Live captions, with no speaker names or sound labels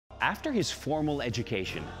After his formal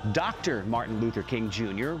education, Dr. Martin Luther King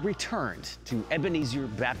Jr. returned to Ebenezer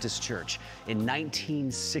Baptist Church in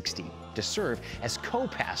 1960 to serve as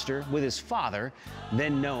co-pastor with his father,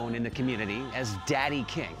 then known in the community as Daddy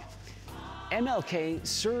King. MLK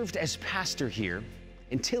served as pastor here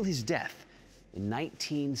until his death in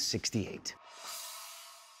 1968.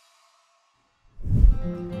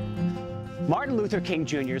 Martin Luther King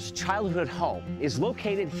Jr.'s childhood home is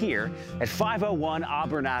located here at 501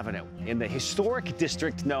 Auburn Avenue in the historic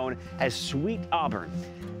district known as Sweet Auburn.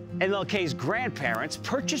 MLK's grandparents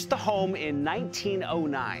purchased the home in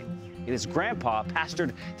 1909, and his grandpa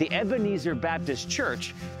pastored the Ebenezer Baptist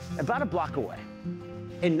Church about a block away.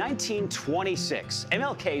 In 1926,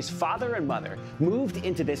 MLK's father and mother moved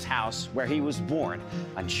into this house where he was born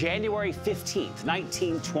on January 15,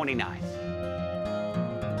 1929.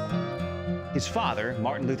 His father,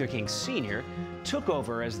 Martin Luther King Sr., took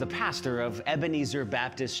over as the pastor of Ebenezer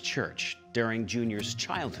Baptist Church during Jr.'s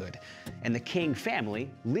childhood, and the King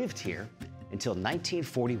family lived here until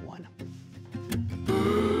 1941.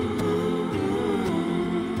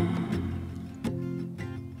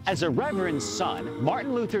 As a reverend son,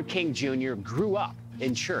 Martin Luther King Jr. grew up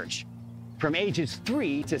in church. From ages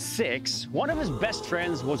 3 to 6, one of his best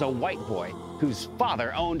friends was a white boy whose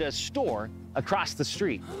father owned a store across the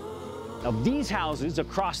street. Now, these houses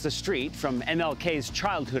across the street from MLK's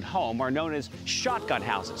childhood home are known as shotgun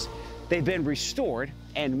houses. They've been restored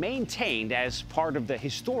and maintained as part of the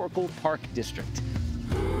historical park district.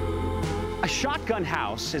 A shotgun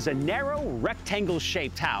house is a narrow,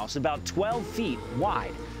 rectangle-shaped house about 12 feet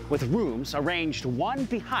wide, with rooms arranged one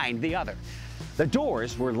behind the other. The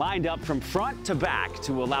doors were lined up from front to back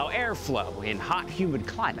to allow airflow in hot, humid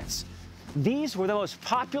climates. These were the most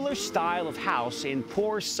popular style of house in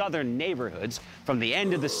poor southern neighborhoods from the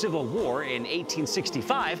end of the Civil War in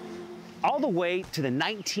 1865 all the way to the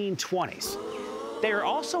 1920s. They are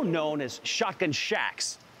also known as shotgun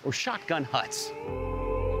shacks or shotgun huts.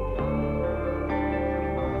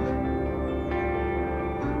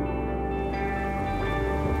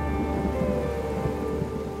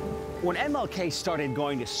 When MLK started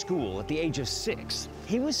going to school at the age of 6,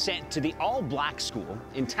 he was sent to the all-black school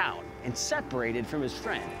in town and separated from his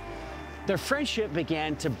friend. Their friendship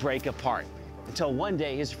began to break apart until one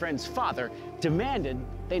day his friend's father demanded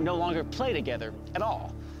they no longer play together at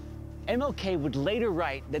all. MLK would later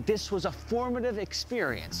write that this was a formative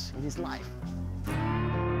experience in his life.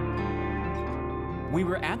 We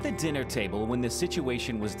were at the dinner table when the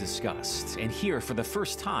situation was discussed, and here for the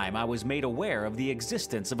first time I was made aware of the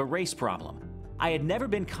existence of a race problem. I had never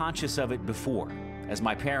been conscious of it before, as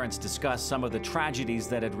my parents discussed some of the tragedies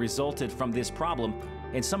that had resulted from this problem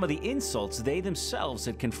and some of the insults they themselves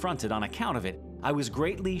had confronted on account of it. I was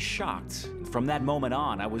greatly shocked. From that moment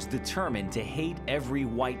on, I was determined to hate every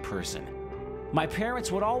white person. My parents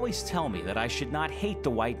would always tell me that I should not hate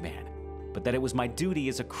the white man, but that it was my duty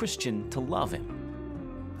as a Christian to love him.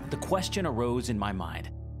 The question arose in my mind: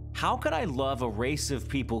 how could I love a race of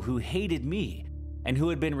people who hated me and who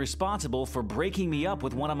had been responsible for breaking me up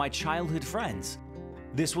with one of my childhood friends?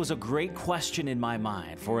 This was a great question in my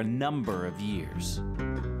mind for a number of years.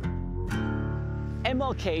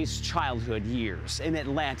 MLK's childhood years in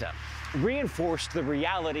Atlanta reinforced the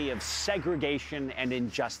reality of segregation and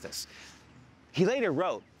injustice. He later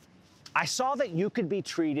wrote, "I saw that you could be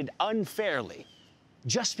treated unfairly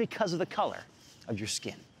just because of the color of your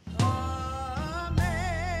skin."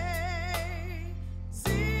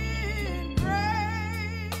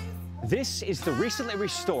 This is the recently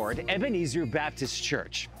restored Ebenezer Baptist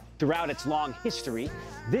Church. Throughout its long history,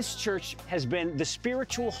 this church has been the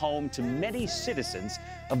spiritual home to many citizens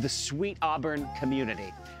of the Sweet Auburn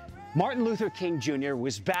community. Martin Luther King Jr.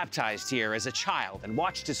 was baptized here as a child and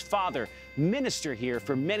watched his father minister here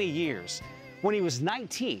for many years. When he was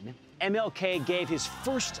 19, MLK gave his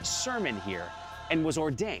first sermon here and was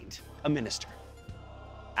ordained a minister.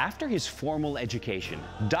 After his formal education,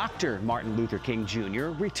 Dr. Martin Luther King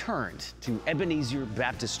Jr. returned to Ebenezer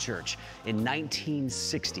Baptist Church in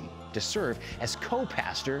 1960 to serve as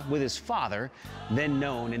co-pastor with his father, then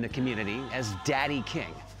known in the community as Daddy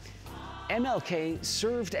King. MLK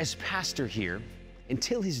served as pastor here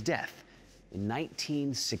until his death in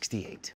 1968.